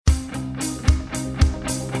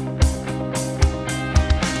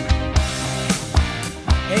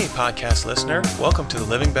podcast listener. Welcome to the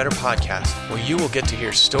Living Better podcast, where you will get to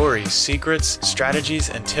hear stories, secrets, strategies,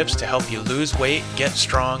 and tips to help you lose weight, get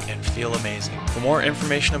strong, and feel amazing. For more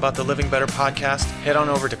information about the Living Better podcast, head on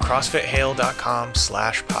over to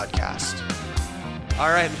crossfithale.com/podcast. All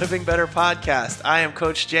right, Living Better podcast. I am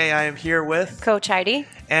Coach Jay. I am here with Coach Heidi.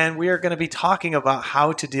 And we are going to be talking about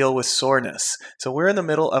how to deal with soreness. So we're in the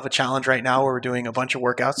middle of a challenge right now where we're doing a bunch of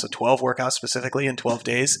workouts, so 12 workouts specifically in 12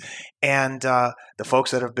 days. And the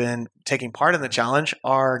folks that have been taking part in the challenge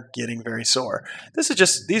are getting very sore.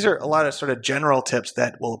 These are a lot of sort of general tips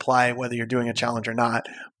that will apply whether you're doing a challenge or not.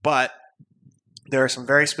 But there are some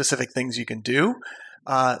very specific things you can do,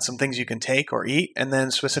 some things you can take or eat, and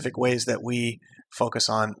then specific ways that we focus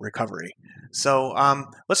on recovery. So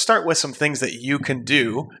let's start with some things that you can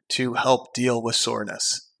do to help deal with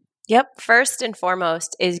soreness. Yep. First and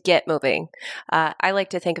foremost is get moving. I like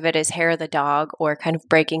to think of it as hair of the dog or kind of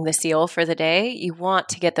breaking the seal for the day. You want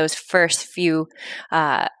to get those first few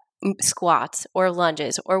squats or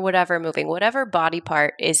lunges or whatever moving, whatever body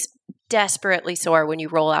part is desperately sore when you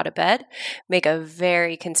roll out of bed, make a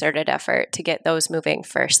very concerted effort to get those moving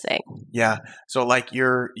first thing. Yeah. So like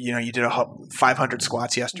you did 500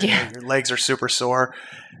 squats yesterday. Yeah. Your legs are super sore.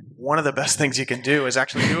 One of the best things you can do is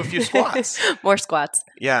actually do a few squats. More squats.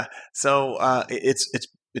 Yeah. So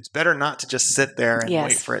it's better not to just sit there and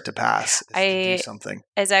wait for it to pass. To do something.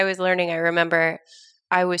 As I was learning, I remember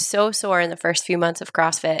I was so sore in the first few months of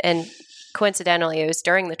CrossFit, and coincidentally, it was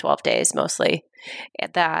during the 12 days mostly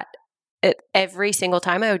that every single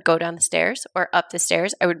time I would go down the stairs or up the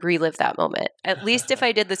stairs, I would relive that moment. At least if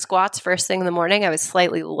I did the squats first thing in the morning, I was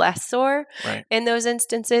slightly less sore in those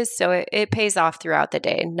instances. So it pays off throughout the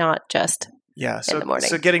day, not just in the morning.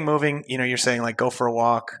 So getting moving, you're saying like go for a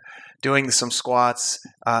walk, doing some squats,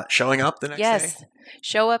 showing up the next day. Yes.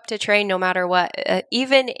 Show up to train no matter what.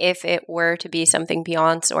 Even if it were to be something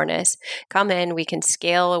beyond soreness, come in, we can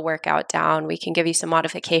scale a workout down. We can give you some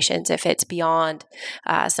modifications if it's beyond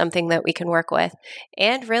something that we can work with.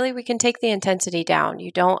 And really, we can take the intensity down.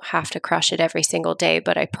 You don't have to crush it every single day,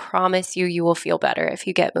 but I promise you will feel better if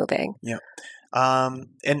you get moving. Yeah.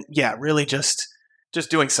 Really just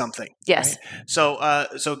doing something. Yes. Right?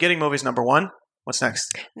 So getting moving is number one. What's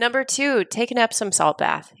next? Number two, take an Epsom salt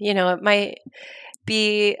bath. It might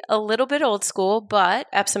be a little bit old school, but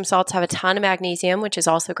Epsom salts have a ton of magnesium, which is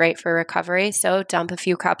also great for recovery. So dump a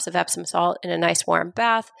few cups of Epsom salt in a nice warm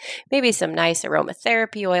bath, maybe some nice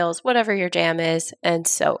aromatherapy oils, whatever your jam is, and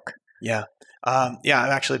soak. Yeah. I've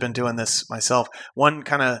actually been doing this myself. One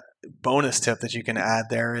kind of bonus tip that you can add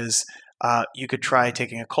there is you could try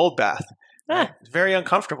taking a cold bath. It's very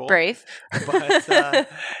uncomfortable. Brave. But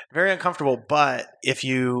very uncomfortable. But if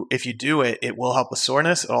you do it, it will help with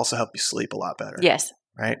soreness. It'll also help you sleep a lot better. Yes.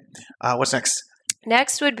 Right? What's next?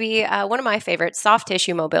 Next would be one of my favorites, soft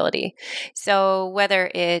tissue mobility. So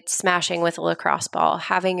whether it's smashing with a lacrosse ball,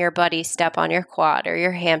 having your buddy step on your quad or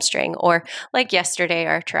your hamstring, or like yesterday,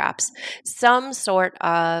 our traps, some sort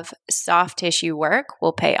of soft tissue work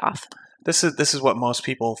will pay off. This is what most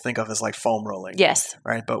people think of as like foam rolling. Yes.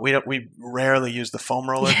 Right. But we rarely use the foam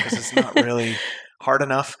roller because it's not really hard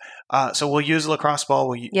enough. So we'll use a lacrosse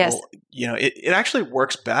ball. It actually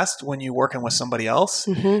works best when you're working with somebody else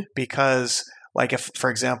because like if,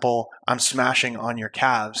 for example, I'm smashing on your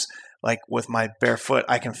calves, like with my bare foot,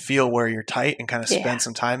 I can feel where you're tight and kind of spend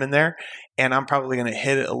some time in there. And I'm probably going to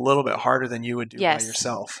hit it a little bit harder than you would do by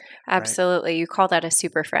yourself. Absolutely. Right? You call that a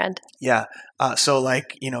super friend. Yeah. So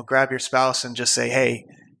grab your spouse and just say, hey,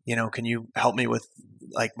 can you help me with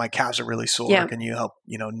like my calves are really sore. Yeah. Can you help,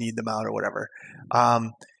 knead them out or whatever?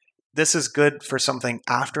 This is good for something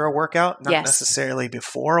after a workout, not necessarily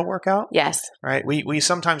before a workout. Yes. Right. We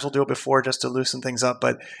sometimes will do it before just to loosen things up,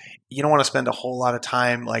 but you don't want to spend a whole lot of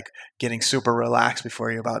time like getting super relaxed before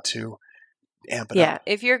you're about to amp it up. Yeah.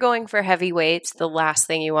 If you're going for heavy weights, the last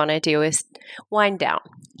thing you want to do is wind down.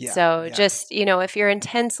 Yeah. So just, if you're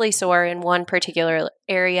intensely sore in one particular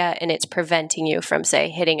area and it's preventing you from, say,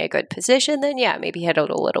 hitting a good position, then maybe hit it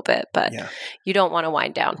a little bit, but you don't want to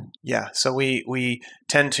wind down. Yeah. So we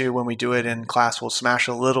tend to, when we do it in class, we'll smash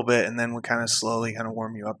a little bit and then we kind of slowly kind of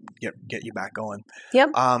warm you up, get you back going.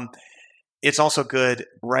 Yep. It's also good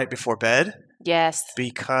right before bed. Yes.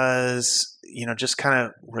 Because, just kind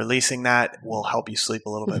of releasing that will help you sleep a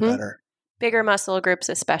little bit better. Bigger muscle groups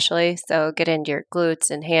especially. So get into your glutes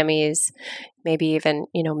and hammies, maybe even,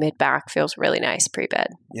 mid-back feels really nice pre-bed.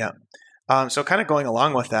 Yeah. So kind of going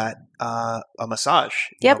along with that, a massage,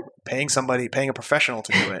 Yep. paying a professional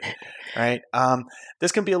to do it, right?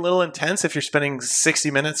 This can be a little intense if you're spending 60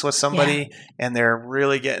 minutes with somebody and they're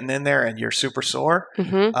really getting in there and you're super sore,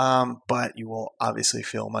 but you will obviously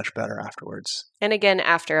feel much better afterwards. And again,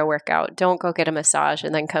 after a workout, don't go get a massage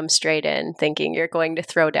and then come straight in thinking you're going to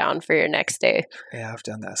throw down for your next day. Yeah, I've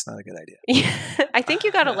done that. It's not a good idea. I think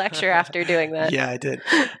you got a lecture after doing that. Yeah, I did.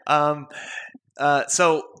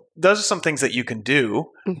 So those are some things that you can do.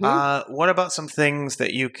 What about some things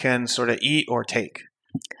that you can sort of eat or take?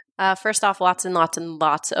 First off, lots and lots and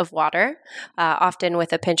lots of water, often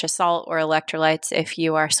with a pinch of salt or electrolytes if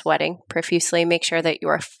you are sweating profusely. Make sure that you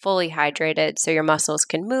are fully hydrated so your muscles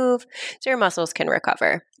can move, so your muscles can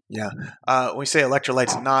recover. Yeah. We say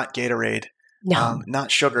electrolytes, not Gatorade,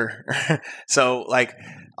 not sugar. So like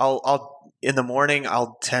I'll in the morning,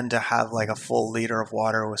 I'll tend to have like a full liter of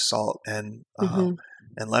water with salt and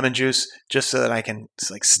lemon juice just so that I can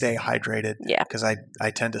like stay hydrated. Yeah. Because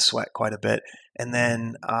I tend to sweat quite a bit. And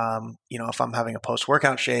then, if I'm having a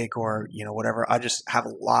post-workout shake or, whatever, I just have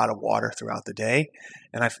a lot of water throughout the day.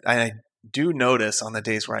 And I do notice on the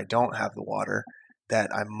days where I don't have the water that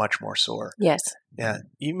I'm much more sore. Yes. Yeah.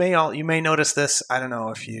 You may notice this. I don't know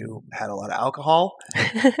if you had a lot of alcohol,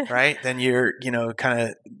 right? Then you're, kind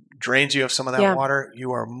of drains you of some of that water.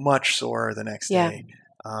 You are much sorer the next day.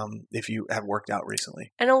 If you have worked out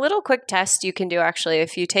recently. And a little quick test you can do actually,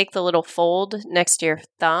 if you take the little fold next to your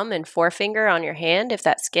thumb and forefinger on your hand, if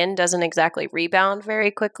that skin doesn't exactly rebound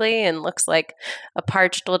very quickly and looks like a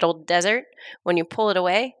parched little desert, when you pull it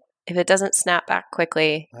away, if it doesn't snap back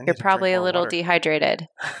quickly, you're probably a little dehydrated.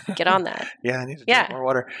 Get on that. Yeah, I need to drink more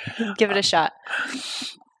water. Give it a shot.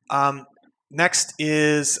 Next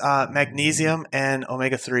is magnesium and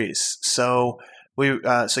omega-3s. So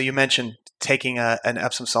you mentioned taking an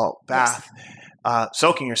Epsom salt bath,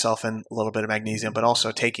 soaking yourself in a little bit of magnesium, but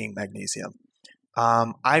also taking magnesium.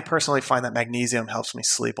 I personally find that magnesium helps me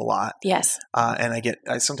sleep a lot. Yes. And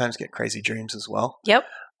I sometimes get crazy dreams as well. Yep.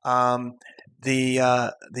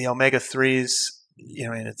 The omega-3s,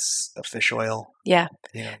 it's a fish oil. Yeah.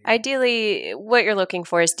 Ideally, what you're looking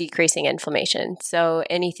for is decreasing inflammation. So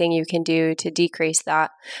anything you can do to decrease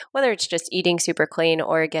that, whether it's just eating super clean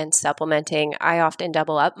or again, supplementing, I often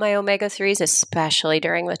double up my omega-3s, especially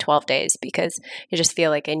during the 12 days, because you just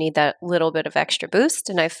feel like I need that little bit of extra boost.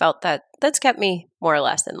 And I felt that that's kept me more or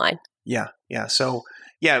less in line. Yeah. Yeah. So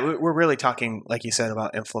we're really talking, like you said,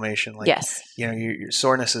 about inflammation. Like, yes. Your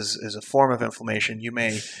soreness is a form of inflammation. You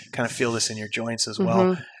may kind of feel this in your joints as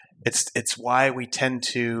well. It's why we tend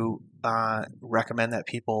to recommend that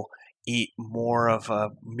people eat more of a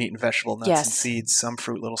meat and vegetable, nuts and seeds, some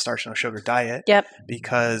fruit, little starch, no sugar diet. Yep.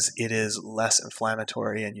 Because it is less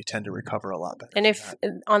inflammatory and you tend to recover a lot better.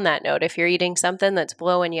 And on that note, if you're eating something that's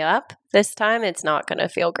blowing you up this time, it's not going to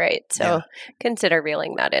feel great. So consider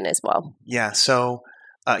reeling that in as well. Yeah. So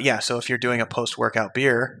if you're doing a post-workout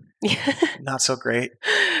beer, not so great.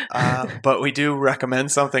 But we do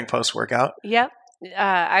recommend something post-workout. Yep.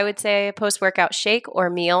 I would say a post-workout shake or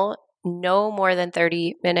meal no more than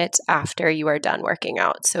 30 minutes after you are done working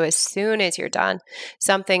out. So as soon as you're done,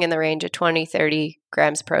 something in the range of 20, 30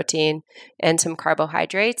 grams protein and some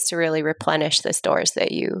carbohydrates to really replenish the stores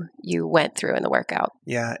that you went through in the workout.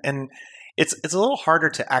 Yeah. And it's a little harder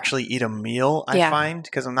to actually eat a meal, I find,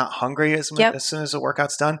 because I'm not hungry as soon as the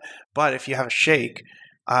workout's done. But if you have a shake,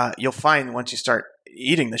 you'll find once you start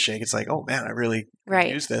eating the shake, it's like, oh man, I really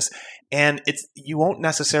use this. And you won't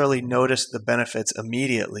necessarily notice the benefits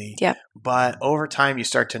immediately. Yep. But over time, you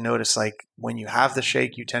start to notice, like when you have the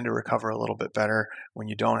shake, you tend to recover a little bit better. When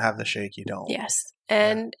you don't have the shake, you don't. Yes.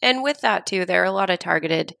 And with that too, there are a lot of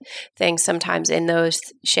targeted things sometimes in those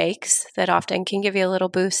shakes that often can give you a little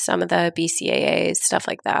boost. Some of the BCAAs, stuff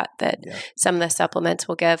like that some of the supplements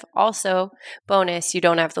will give. Also, bonus, you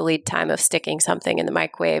don't have the lead time of sticking something in the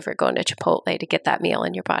microwave or going to Chipotle to get that meal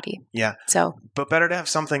in your body. Yeah. But better to have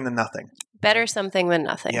something than nothing. Better something than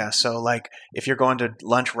nothing. Yeah. So like if you're going to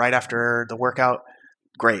lunch right after the workout,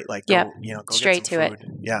 great. Like go straight get some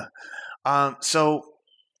food. Yeah. So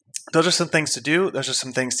those are some things to do. Those are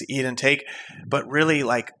some things to eat and take. But really,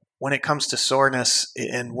 like when it comes to soreness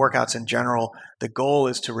and workouts in general, the goal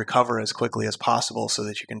is to recover as quickly as possible so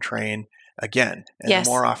that you can train again. And the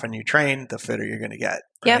more often you train, the fitter you're going to get.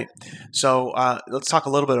 Right? Yep. So let's talk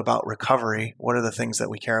a little bit about recovery. What are the things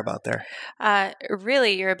that we care about there?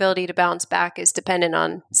 Really, your ability to bounce back is dependent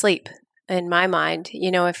on sleep. in my mind.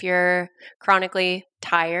 If you're chronically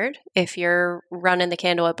tired, if you're running the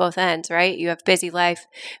candle at both ends, right? You have busy life,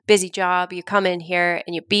 busy job, you come in here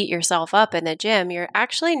and you beat yourself up in the gym, you're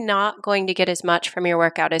actually not going to get as much from your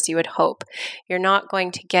workout as you would hope. You're not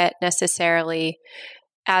going to get necessarily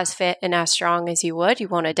as fit and as strong as you would. You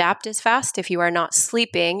won't adapt as fast if you are not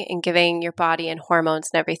sleeping and giving your body and hormones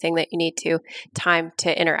and everything that you need to time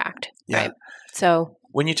to interact. Yeah. Right? So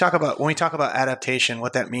when we talk about adaptation,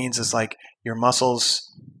 what that means is like your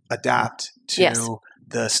muscles adapt to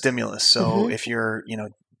the stimulus. So if you're,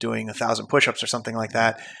 doing 1,000 push-ups or something like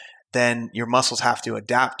that, then your muscles have to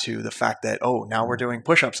adapt to the fact that, now we're doing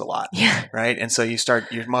push-ups a lot, right? And so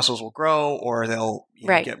your muscles will grow, or they'll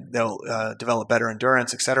develop better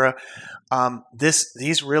endurance, etc.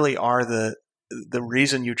 These really are the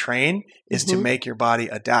reason you train is to make your body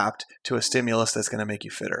adapt to a stimulus that's going to make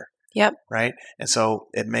you fitter. Yep. Right. And so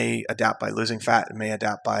it may adapt by losing fat. It may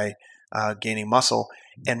adapt by gaining muscle.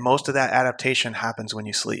 And most of that adaptation happens when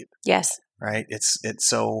you sleep. Yes. Right. It's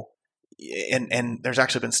so. And there's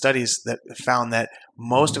actually been studies that found that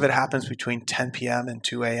most of it happens between 10 p.m. and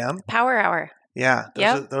 2 a.m. Power hour. Yeah.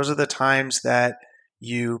 Those are the times that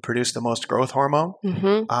you produce the most growth hormone,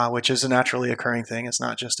 which is a naturally occurring thing. It's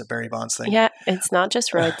not just a Barry Bonds thing. Yeah. It's not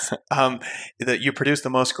just roids. That you produce the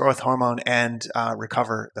most growth hormone and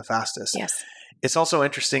recover the fastest. Yes. It's also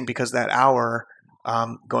interesting because that hour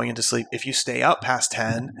going into sleep, if you stay up past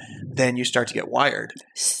 10, then you start to get wired.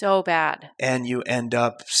 So bad. And you end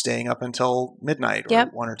up staying up until midnight or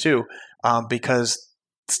 1 or 2 because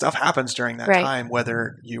stuff happens during that time,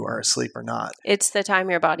 whether you are asleep or not. It's the time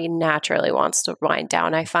your body naturally wants to wind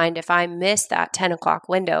down. I find if I miss that 10 o'clock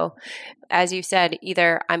window, as you said,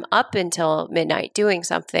 either I'm up until midnight doing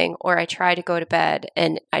something, or I try to go to bed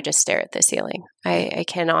and I just stare at the ceiling. I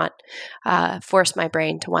cannot force my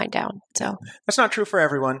brain to wind down. So that's not true for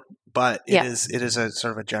everyone, but it is a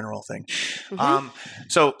sort of a general thing.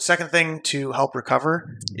 So second thing to help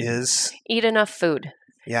recover is eat enough food.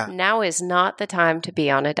 Yeah. Now is not the time to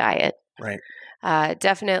be on a diet. Right.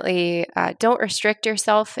 Definitely don't restrict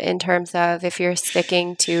yourself in terms of if you're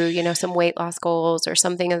sticking to, some weight loss goals or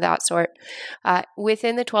something of that sort.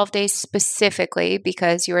 Within the 12 days specifically,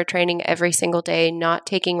 because you are training every single day, not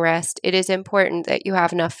taking rest, it is important that you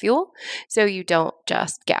have enough fuel so you don't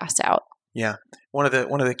just gas out. Yeah. One of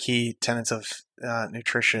the key tenets of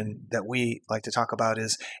nutrition that we like to talk about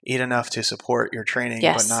is eat enough to support your training,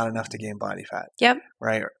 but not enough to gain body fat. Yep.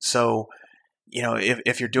 Right. So,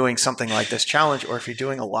 if you're doing something like this challenge, or if you're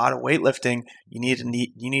doing a lot of weightlifting, you need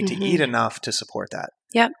to eat enough to support that.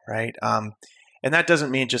 Yep. Right. And that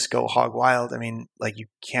doesn't mean just go hog wild. I mean, like you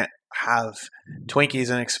can't have Twinkies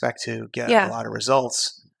and expect to get a lot of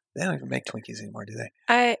results. They don't even make Twinkies anymore, do they?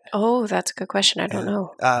 That's a good question. I don't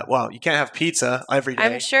know. Well, you can't have pizza every day.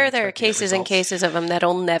 I'm sure there are cases and cases of them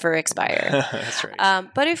that'll never expire. That's right.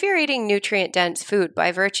 But if you're eating nutrient-dense food,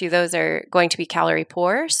 by virtue, those are going to be calorie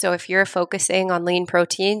poor. So if you're focusing on lean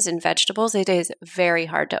proteins and vegetables, it is very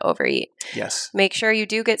hard to overeat. Yes. Make sure you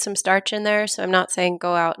do get some starch in there. So I'm not saying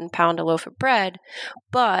go out and pound a loaf of bread,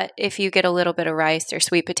 but if you get a little bit of rice or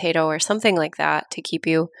sweet potato or something like that to keep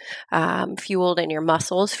you fueled and your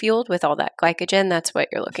muscles fueled with all that glycogen, that's what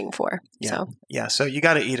you're looking for. So you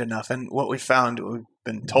got to eat enough. And what we've found, what we've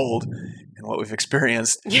been told, and what we've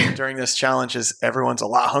experienced during this challenge is everyone's a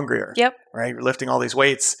lot hungrier. Yep. Right? You're lifting all these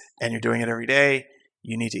weights and you're doing it every day.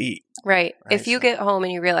 You need to eat. Right. If you get home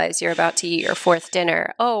and you realize you're about to eat your fourth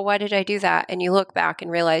dinner, why did I do that? And you look back and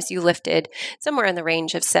realize you lifted somewhere in the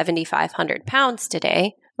range of 7,500 pounds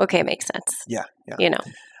today. Okay, makes sense. Yeah.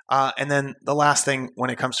 And then the last thing when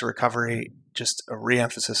it comes to recovery, just a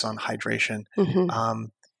re-emphasis on hydration.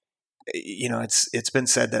 It's been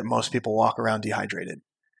said that most people walk around dehydrated.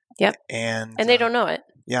 Yep. And they don't know it.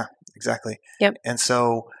 Yeah, exactly. Yep. And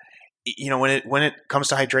so, when it comes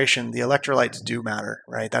to hydration, the electrolytes do matter,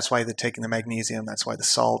 right? That's why they're taking the magnesium. That's why the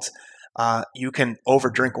salt. You can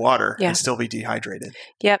overdrink water and still be dehydrated.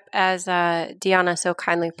 Yep. As Deanna so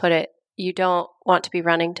kindly put it, you don't want to be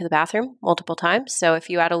running to the bathroom multiple times. So if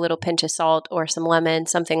you add a little pinch of salt or some lemon,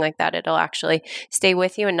 something like that, it'll actually stay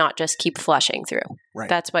with you and not just keep flushing through. Right.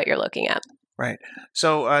 That's what you're looking at. Right.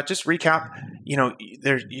 So just recap,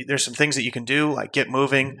 there's some things that you can do, like get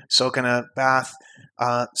moving, soak in a bath,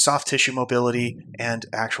 soft tissue mobility, and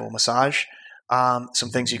actual massage. Some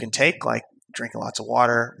things you can take, like drinking lots of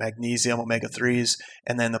water, magnesium, omega-3s,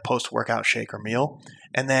 and then the post-workout shake or meal.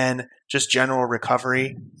 And then just general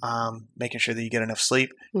recovery, making sure that you get enough sleep,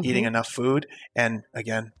 eating enough food, and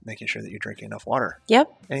again, making sure that you're drinking enough water. Yep.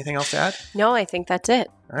 Anything else to add? No, I think that's it.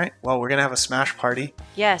 All right. Well, we're going to have a smash party.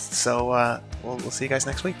 Yes. So we'll see you guys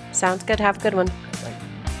next week. Sounds good. Have a good one. Bye.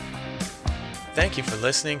 Thank you for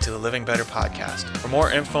listening to the Living Better podcast. For more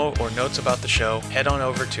info or notes about the show, head on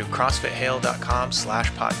over to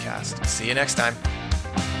crossfithale.com/podcast. See you next time.